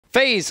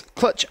FaZe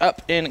clutch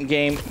up in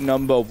game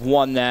number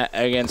 1 there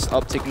against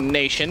Optic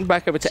Nation.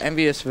 Back over to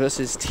Envious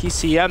versus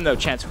TCM though,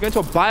 Chance. We're going to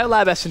a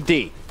Biolab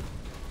S&D.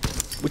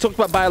 We talked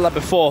about Biolab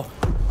before.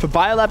 For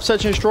Biolab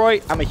Search and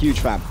Destroy, I'm a huge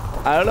fan.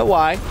 I don't know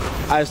why.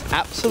 I just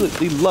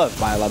absolutely love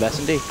Biolab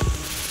S&D.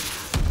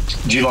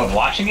 Do you love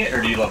watching it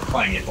or do you love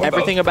playing it? Or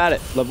everything both? About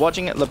it. Love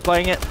watching it, love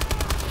playing it.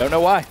 Don't know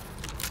why.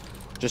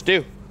 Just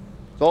do.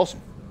 It's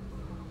awesome.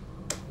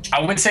 I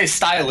would say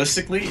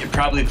stylistically, it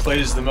probably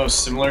plays the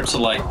most similar to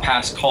like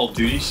past Call of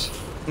Duties.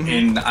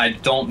 And I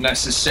don't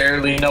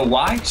necessarily know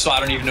why, so I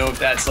don't even know if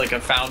that's like a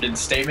founded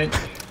statement.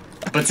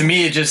 But to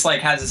me, it just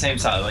like has the same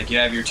style. Like you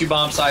have your 2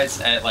 bomb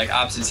sites at like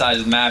opposite sides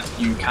of the map.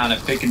 You kind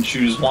of pick and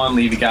choose one,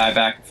 leave a guy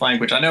back and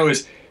flank, which I know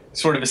is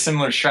sort of a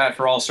similar strat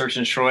for all search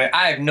and destroy.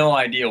 I have no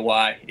idea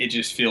why. It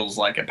just feels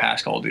like a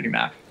past Call of Duty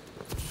map.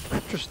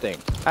 Interesting.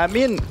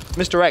 Me and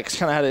Mr. X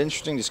kind of had an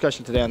interesting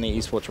discussion today on the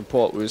Esports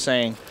Report. We were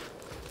saying,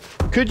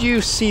 could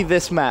you see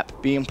this map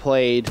being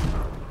played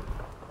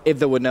if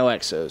there were no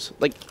exos?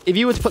 Like, if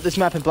you were to put this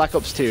map in Black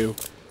Ops 2,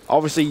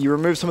 obviously you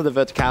remove some of the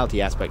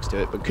verticality aspects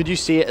to it, but could you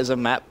see it as a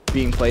map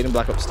being played in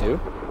Black Ops 2?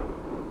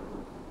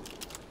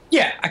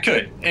 Yeah, I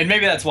could, and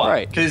maybe that's why.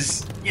 Right.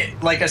 Because,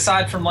 like,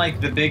 aside from like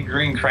the big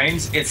green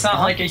cranes, it's not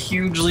like a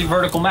hugely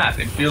vertical map.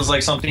 It feels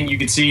like something you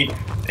could see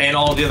in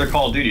all the other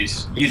Call of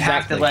Duties. You'd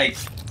have to like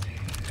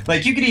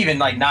you could even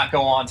like not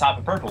go on top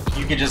of purple.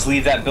 You could just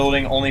leave that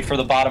building only for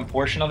the bottom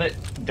portion of it.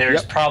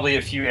 There's probably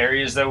a few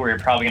areas though where you're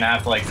probably gonna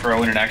have to like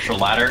throw in an extra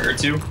ladder or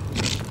two,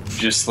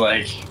 just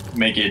like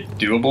make it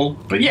doable.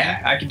 But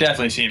yeah, I could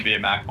definitely see him be a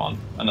map on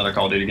another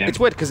Call of Duty game. It's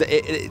weird because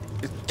it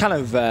kind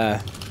of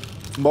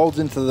molds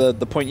into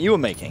the point you were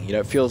making. You know,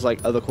 it feels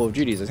like other Call of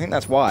Duties. I think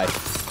that's why. I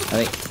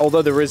think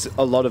although there is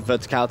a lot of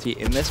verticality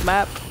in this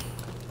map,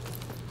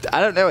 I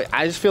don't know.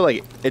 I just feel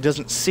like it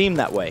doesn't seem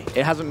that way.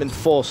 It hasn't been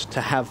forced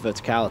to have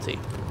verticality.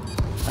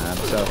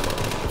 So,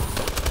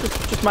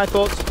 just my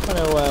thoughts. I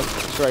know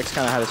Mr. X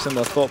kind of had a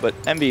similar thought, but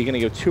Envy are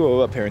going to go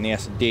 2-0 up here in the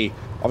S&D.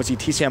 Obviously,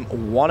 TCM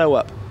 1-0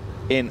 up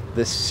in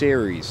the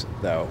series,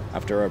 though,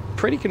 after a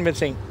pretty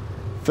convincing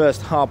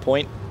first hard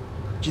point.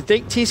 Do you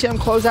think TCM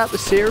close out the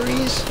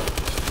series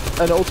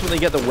and ultimately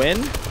get the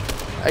win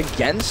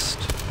against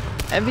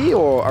Envy,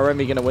 or are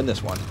Envy going to win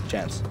this one,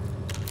 Chance?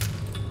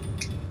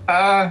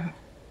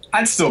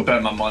 I'd still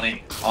bet my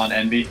money on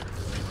Envy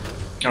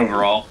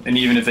overall, and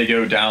even if they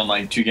go down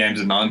like 2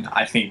 games to none,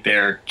 I think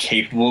they're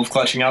capable of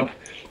clutching up.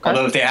 Okay.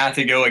 Although if they have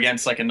to go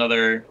against like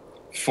another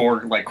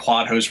 4 like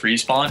quad host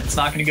respawn, it's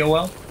not going to go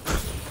well.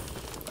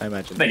 I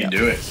imagine they can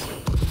do it.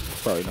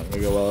 Probably not going to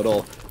go well at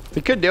all.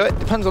 They could do it.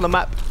 Depends on the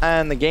map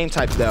and the game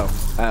type, though.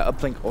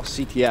 Uplink or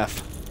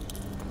CTF.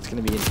 It's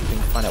going to be interesting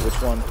to find out which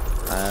one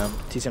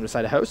TCM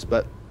decide to host.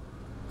 But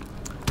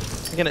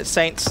again, it's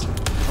Saints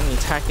on the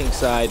attacking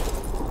side.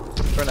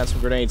 Throwing out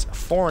some grenades.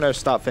 4-0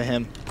 start for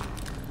him.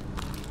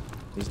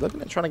 He's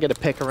looking at trying to get a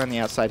pick around the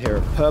outside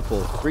here.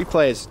 Purple. 3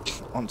 players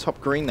on top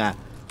green there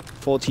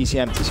for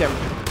TCM.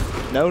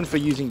 TCM known for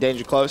using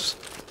danger close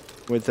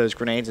with those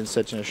grenades in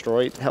Search and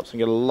Destroy. It helps them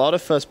get a lot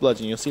of first bloods,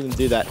 and you'll see them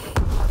do that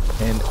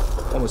in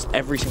almost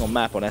every single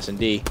map on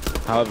S&D.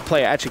 However,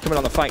 player actually coming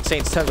on the fight.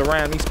 Saints turns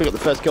around, needs to pick up the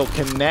first kill,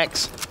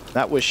 connects.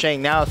 That was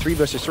Shane. Now 3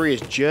 versus 3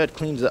 as Jerd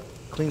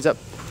cleans up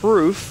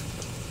Proof.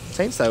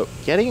 Saints, though,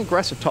 getting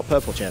aggressive top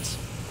purple, Chance.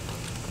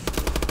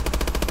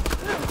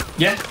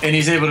 Yeah, and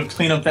he's able to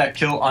clean up that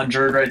kill on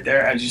Jerd right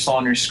there, as you saw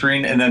on your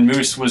screen, and then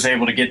Moose was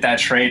able to get that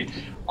trade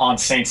on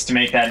Saints to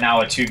make that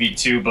now a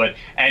 2v2, but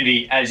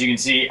Envy, as you can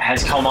see,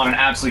 has come on an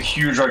absolute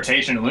huge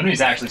rotation.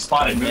 Looney's actually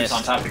spotted Moose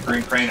on top of the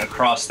green crane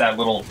across that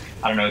little,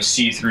 I don't know,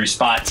 see-through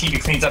spot.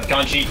 TP cleans up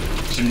Gunchi,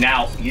 so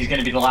now he's going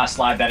to be the last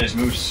live that is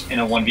Moose in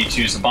a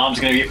 1v2. So bomb's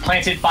going to be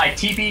planted by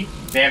TP.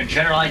 They have a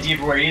general idea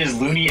of where he is.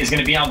 Looney is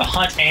going to be on the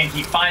hunt, and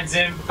he finds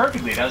him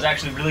perfectly. That was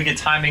actually really good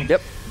timing.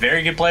 Yep.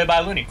 Very good play by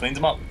Looney. Cleans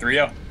him up.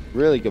 3-0.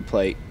 Really good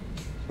play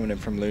coming in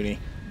from Looney.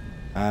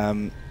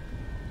 Kind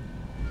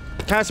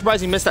of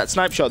surprised he missed that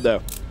snipe shot, though,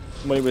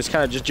 when he was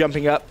kind of just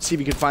jumping up, see if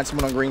he could find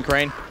someone on green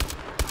crane.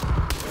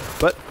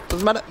 But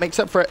doesn't matter. Makes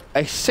up for it.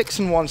 A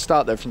 6-1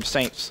 start, though, from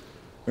Saints.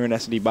 Here in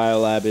S&D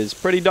Biolab is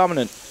pretty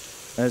dominant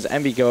as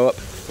Envy go up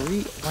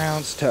 3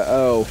 rounds to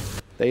 0.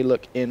 They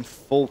look in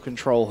full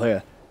control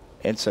here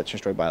in Search and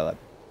Destroy Biolab.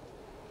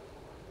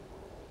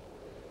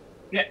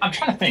 Yeah, I'm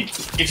trying to think.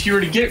 If you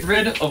were to get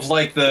rid of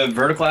like the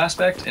vertical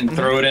aspect and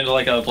throw it into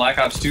like a Black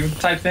Ops 2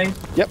 type thing,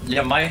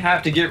 you might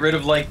have to get rid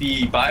of like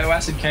the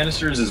bioacid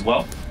canisters as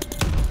well,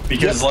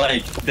 because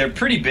like they're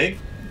pretty big,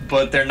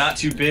 but they're not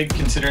too big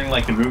considering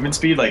like the movement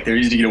speed. Like they're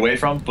easy to get away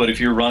from. But if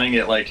you're running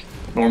at like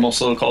normal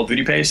slow Call of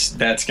Duty pace,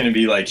 that's going to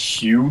be like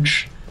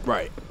huge.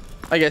 Right.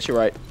 I guess you're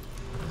right.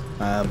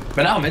 But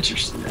now I'm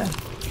interested. Yeah.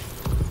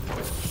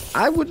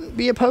 I wouldn't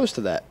be opposed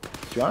to that,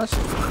 to be honest.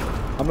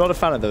 I'm not a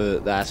fan of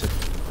the acid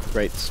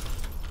rates.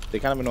 They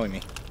kind of annoy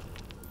me,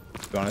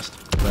 to be honest,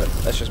 but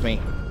that's just me.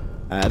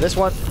 This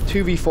one,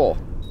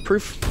 2v4.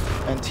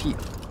 Proof and Teat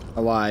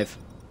alive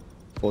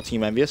for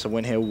Team Envious. A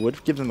win here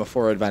would give them a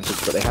 4 advantage,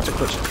 but they have to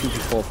clutch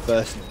 2v4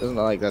 first. It doesn't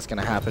look like that's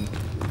going to happen.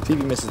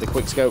 TV misses the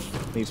quick scope.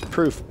 Leaves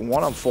Proof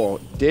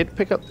 1-on-4. Did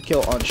pick up the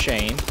kill on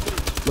Shane.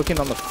 Looking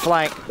on the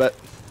flank, but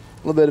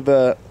a little bit of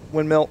a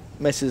windmill.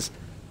 Misses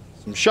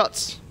some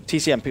shots.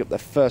 TCM pick up their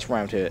first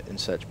round here in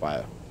Search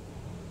Bio.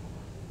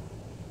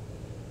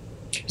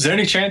 Is there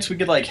any chance we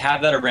could like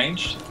have that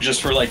arranged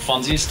just for like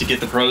funsies to get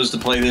the pros to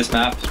play this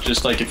map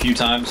just like a few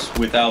times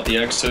without the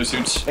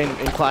exosuits? In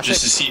Classic?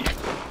 Just to see.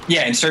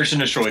 Yeah, in Search and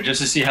Destroy,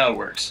 just to see how it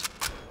works.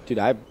 Dude,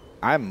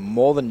 I'm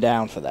more than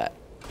down for that.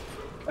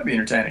 That'd be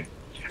entertaining.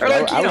 Or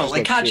like, you know,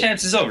 like COD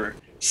Champs is over.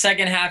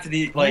 Second half of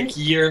the like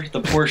year, the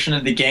portion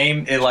of the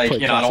game, it like,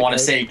 you know, I don't want to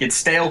say it gets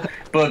stale,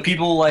 but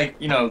people like,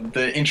 you know,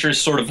 the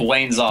interest sort of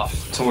wanes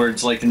off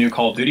towards like the new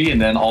Call of Duty,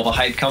 and then all the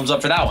hype comes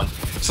up for that one.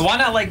 So why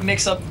not like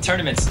mix up the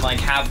tournaments and like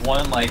have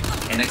one like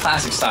in a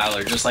classic style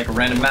or just like a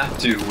random map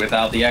too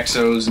without the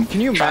exos, and can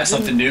you try imagine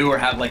something new, or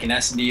have like an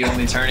S&D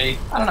only tourney?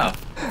 I don't know.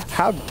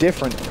 How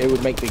different it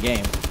would make the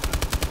game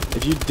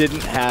if you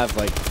didn't have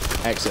like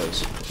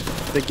exos.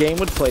 The game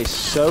would play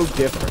so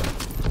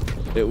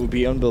different. It would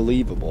be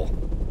unbelievable.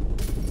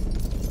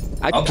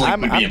 I'm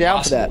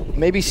down for that.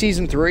 Maybe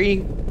Season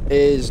 3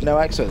 is no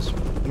exos.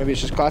 Maybe it's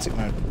just Classic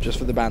mode, just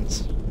for the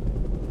bands.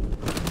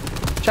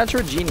 Chance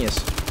you're a genius.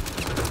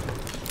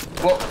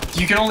 Well,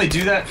 you can only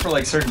do that for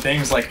like certain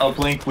things. Like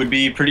Uplink would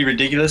be pretty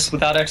ridiculous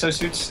without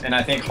exosuits, and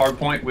I think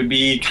Hardpoint would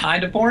be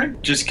kind of boring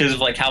just because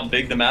of like how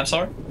big the maps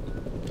are.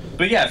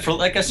 But yeah, for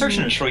like a Search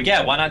and Destroy,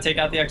 yeah, why not take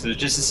out the exos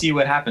just to see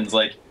what happens?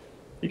 Like,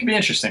 it could be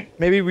interesting.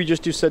 Maybe we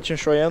just do Search and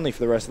Destroy only for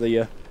the rest of the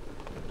year.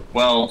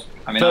 Well,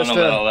 I mean, I don't know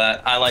about all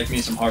that. I like me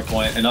some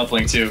Hardpoint and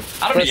Uplink too.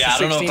 I don't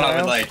know if I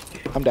would like.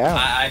 I'm down.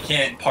 I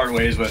can't part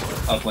ways with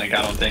Uplink.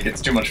 I don't think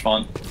it's too much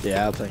fun.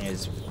 Yeah, Uplink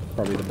is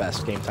probably the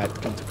best game type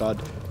to come to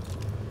COD.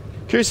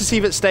 Curious to see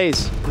if it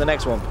stays in the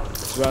next one,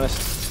 to be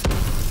honest.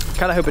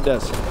 Kind of hope it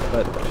does,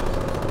 but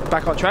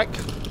back on track.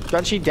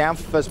 Gunshy down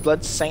for first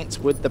blood. Saints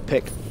with the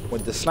pick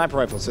with the sniper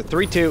rifle. So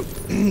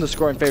 3-2, the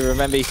score in favor of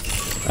Envy.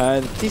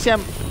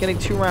 TCM getting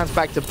 2 rounds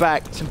back to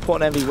back. It's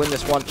important Envy win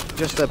this one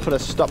just to put a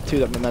stop to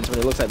that momentum,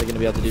 and it looks like they're going to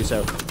be able to do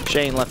so.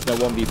 Shane left in a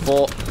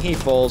 1v4. He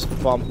falls.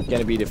 Bomb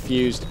going to be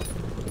defused.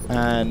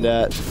 And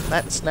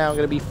that's now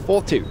going to be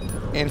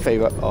 4-2 in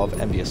favor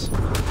of Envious.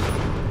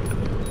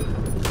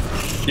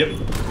 Yep.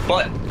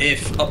 But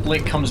if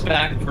Uplink comes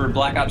back for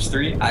Black Ops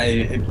 3,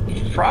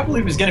 it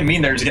probably was going to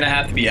mean there's going to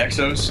have to be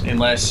exos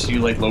unless you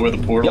like lower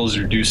the portals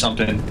or do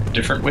something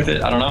different with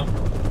it. I don't know.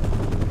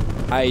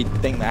 I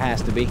think that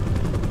has to be.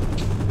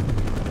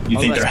 You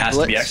think there has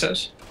to be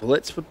exos?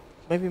 Blitz would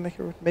maybe make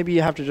it. Maybe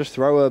you have to just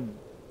throw a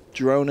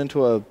drone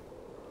into a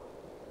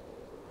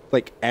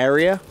like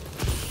area,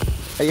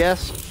 I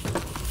guess.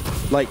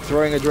 Like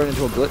throwing a drone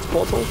into a blitz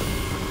portal,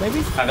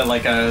 maybe? Have it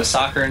like a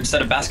soccer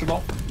instead of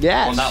basketball?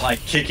 Yeah. Well, not like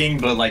kicking,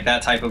 but like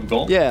that type of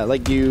goal? Yeah,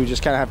 like you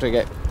just kind of have to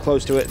get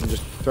close to it and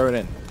just throw it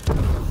in.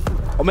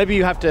 Or maybe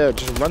you have to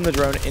just run the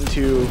drone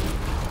into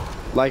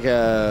like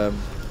a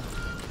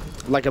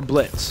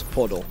blitz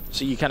portal.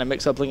 So you kind of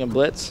mix up Link and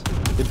Blitz,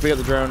 you pick up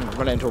the drone,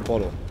 run it into a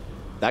portal.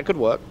 That could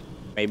work,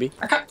 maybe.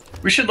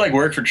 We should like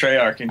work for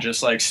Treyarch and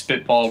just like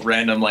spitball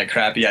random like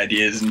crappy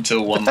ideas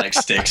until one like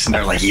sticks and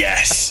they're like,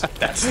 yes,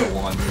 that's the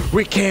one.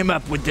 We came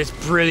up with this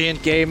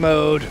brilliant game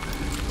mode.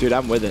 Dude,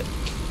 I'm with it.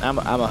 I'm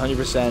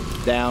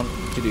 100% down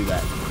to do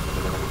that.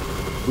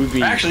 We'd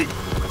be actually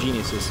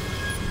geniuses.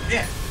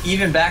 Yeah.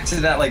 Even back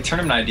to that like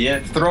tournament idea,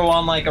 throw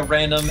on like a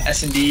random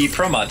S&D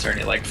pro mod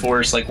tourney, like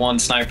force like 1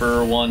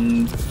 sniper,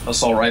 1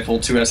 assault rifle,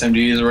 2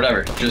 SMGs or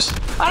whatever. Just,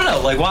 I don't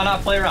know, like why not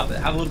play around with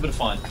it? Have a little bit of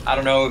fun. I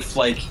don't know if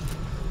like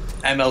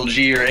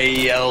MLG or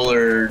AEL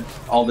or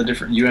all the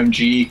different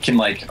UMG can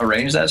like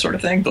arrange that sort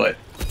of thing, but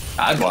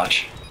I'd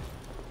watch.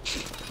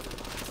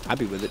 I'd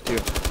be with it too,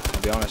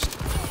 I'll be honest.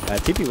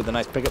 TP with a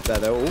nice pickup there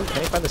though. Ooh,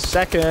 can't find the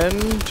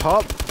second.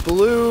 Top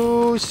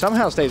blue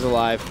somehow stays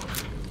alive.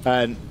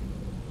 And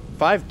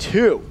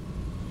 5-2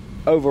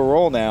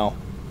 overall now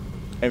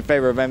in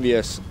favor of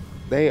Envious.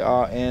 They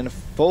are in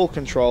full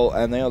control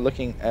and they are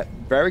looking at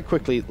very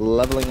quickly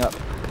leveling up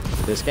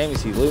this game. You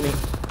see Looney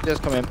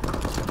just come in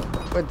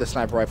with the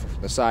sniper rifle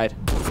from the side.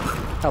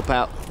 Help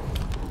out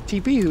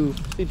TP, who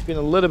seems to be in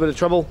a little bit of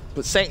trouble.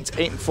 But Saints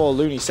 8-4,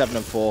 Looney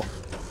 7-4.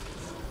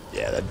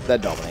 Yeah, they're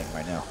dominating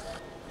right now.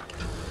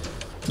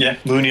 Yeah,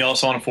 Looney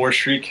also on a 4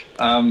 streak.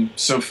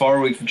 So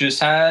far, we've just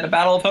had a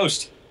battle of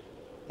host,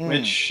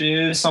 which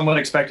is somewhat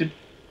expected.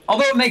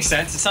 Although it makes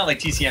sense. It's not like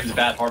TCM's a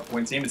bad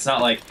hardpoint team. It's not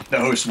like the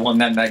host won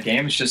that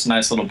game. It's just a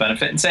nice little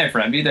benefit. And same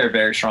for Envy. They're a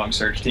very strong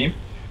search team.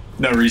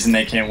 No reason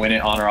they can't win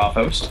it on or off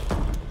host.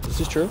 This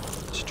is true.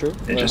 It's true.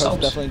 It just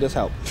helps. Definitely does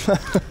help.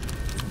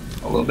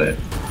 A little bit.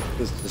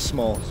 This is a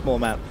small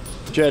amount.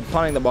 Jed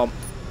planting the bomb.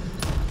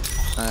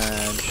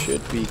 And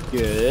should be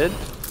good.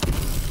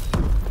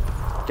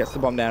 Gets the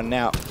bomb down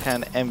now.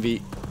 Can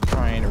Envy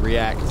try and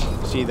react?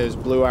 See those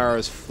blue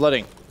arrows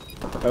flooding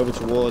over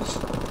towards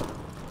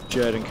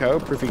Jerd and Co.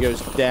 Proofy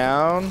goes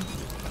down.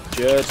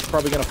 Jerd's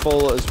probably going to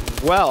fall as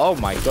well. Oh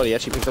my god, he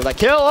actually picked up that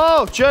kill.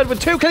 Oh, Jerd with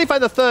 2. Can he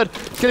find the 3rd?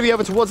 It's going to be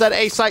over towards that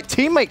A site.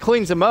 Teammate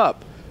cleans him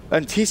up.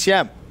 And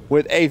TCM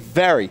with a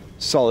very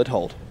solid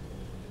hold.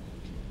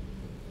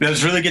 It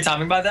was really good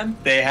timing by them.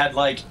 They had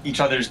like each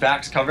other's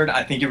backs covered.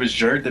 I think it was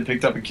Jerd that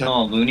picked up a kill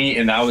on Looney,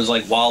 and that was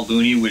like while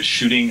Looney was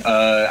shooting,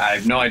 I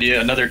have no idea,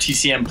 another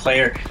TCM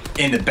player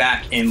in the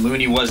back, and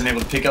Looney wasn't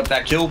able to pick up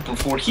that kill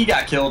before he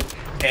got killed,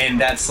 and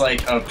that's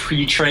like a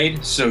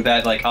pre-trade, so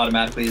that like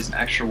automatically is an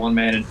extra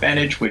 1-man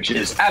advantage, which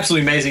is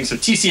absolutely amazing. So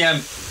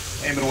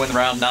TCM able to win the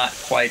round, not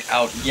quite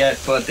out yet,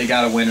 but they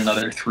got to win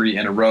another 3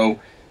 in a row.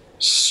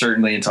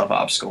 Certainly a tough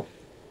obstacle.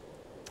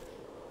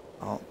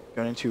 Oh,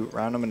 going into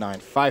round number 9,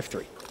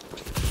 5-3.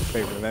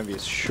 Favorite of Envy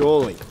is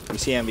surely we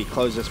see Envy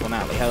close this one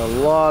out. They had a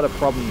lot of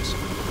problems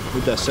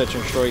with their search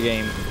and destroy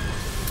game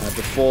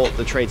before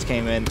the trades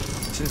came in.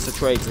 Since the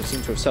trades, they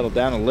seem to have settled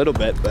down a little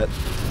bit, but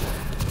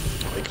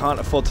they can't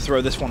afford to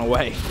throw this one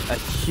away. A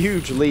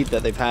huge lead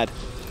that they've had,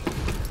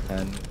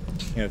 and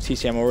you know,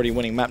 TCM already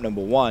winning map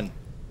number 1,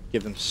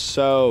 give them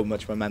so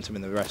much momentum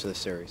in the rest of the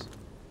series.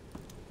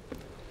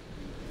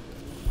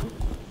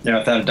 Yeah,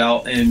 without a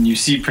doubt. And you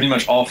see pretty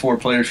much all 4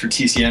 players for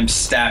TCM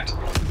stacked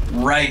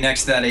right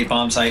next to that A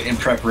bomb site in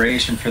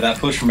preparation for that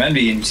push from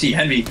Envy. And you see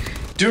Envy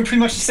doing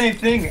pretty much the same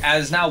thing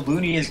as now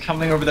Looney is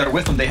coming over there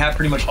with them. They have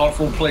pretty much all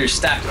 4 players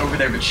stacked over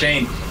there, but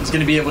Shane is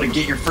going to be able to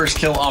get your first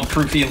kill on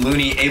Proofy and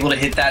Looney, able to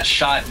hit that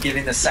shot,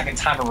 giving the 2nd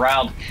time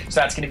around.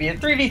 So that's going to be a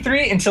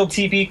 3v3 until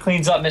TP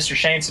cleans up Mr.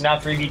 Shane. So now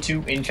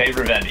 3v2 in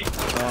favor of Envy.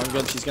 Oh, I'm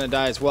good. She's going to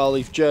die as well.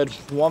 Leave Jerd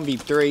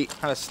 1v3.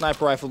 Had a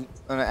sniper rifle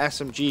and an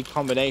SMG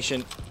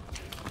combination.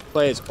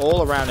 Players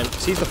all around him.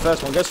 Sees the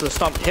first one, goes for the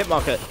stomp, hit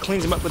marker,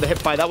 cleans him up with the hip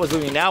fire. That was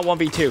Looney. Now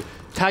 1v2.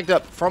 Tagged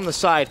up from the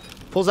side.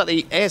 Pulls out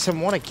the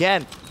ASM-1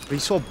 again. But he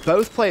saw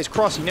both players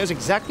cross. He knows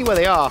exactly where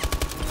they are.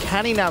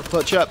 Can he now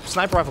clutch up?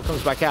 Sniper rifle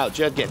comes back out.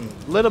 Jerd getting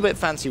a little bit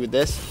fancy with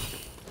this.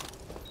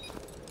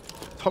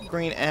 Top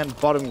green and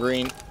bottom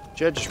green.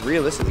 Jerd just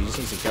realistically just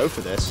needs to go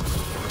for this.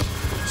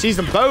 Sees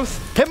them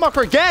both.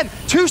 Hitmarker again.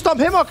 2 stomp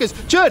hitmarkers.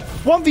 Jerd,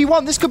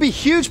 1v1. This could be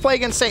huge play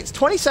against Saints.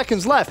 20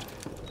 seconds left.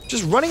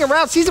 Just running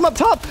around, sees him up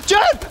top.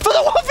 Jerd for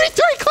the 1v3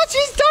 clutch,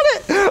 he's done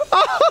it!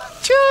 Oh,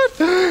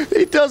 Jerd!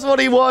 He does what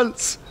he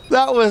wants.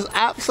 That was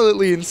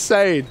absolutely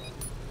insane.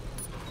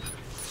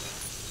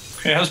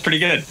 Yeah, that was pretty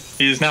good.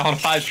 He is now on a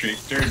 5 streak.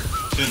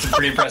 Jerd doing some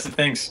pretty impressive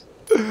things.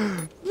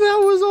 That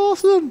was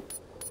awesome.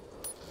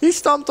 He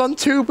stomped on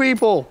 2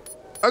 people.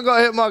 I got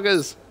hit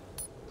markers.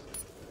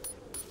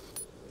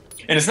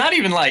 And it's not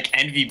even like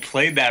Envy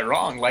played that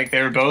wrong. Like,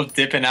 they were both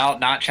dipping out,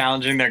 not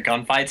challenging their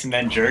gunfights, and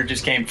then Jerd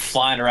just came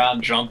flying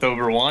around, jumped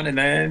over one, and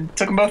then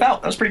took them both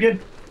out. That was pretty good.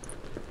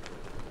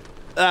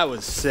 That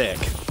was sick.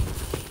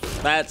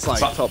 That's like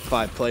top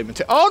 5 play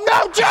material. Oh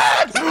no,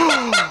 Jerd!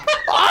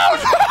 Oh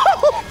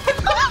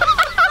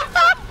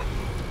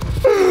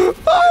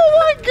no! Oh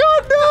my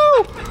god,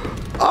 no!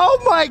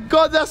 Oh my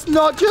god, that's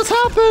not just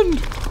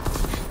happened!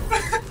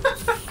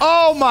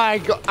 Oh my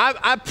god,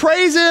 I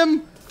praise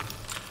him.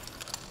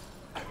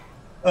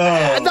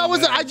 Oh, that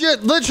was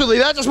literally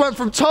that just went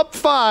from top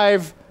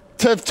 5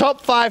 to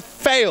top 5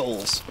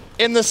 fails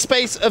in the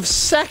space of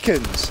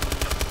seconds.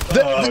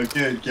 Oh,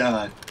 good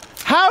God.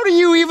 How do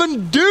you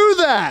even do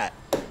that?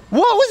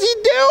 What was he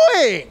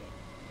doing?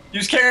 He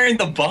was carrying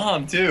the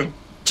bomb too.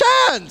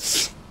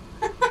 Chance!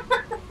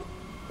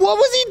 What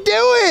was he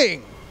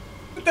doing?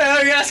 What the hell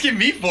are you asking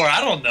me for? I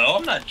don't know.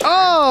 I'm not sure.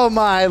 Oh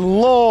my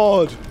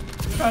lord.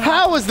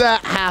 How has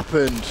that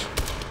happened?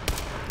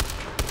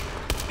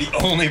 The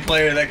only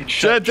player that can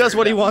shut Jerd does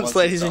what he wants,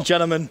 ladies and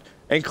gentlemen,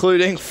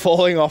 including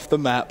falling off the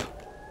map.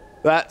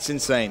 That's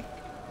insane.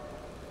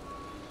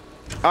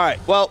 All right,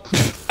 well,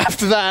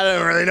 after that, I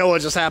don't really know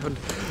what just happened.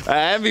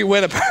 Envy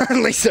win,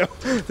 apparently, so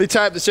they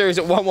tie up the series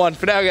at 1-1.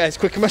 For now, guys,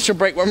 quick commercial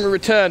break. When we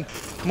return,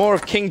 more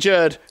of King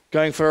Jerd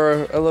going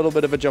for a little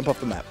bit of a jump off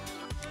the map.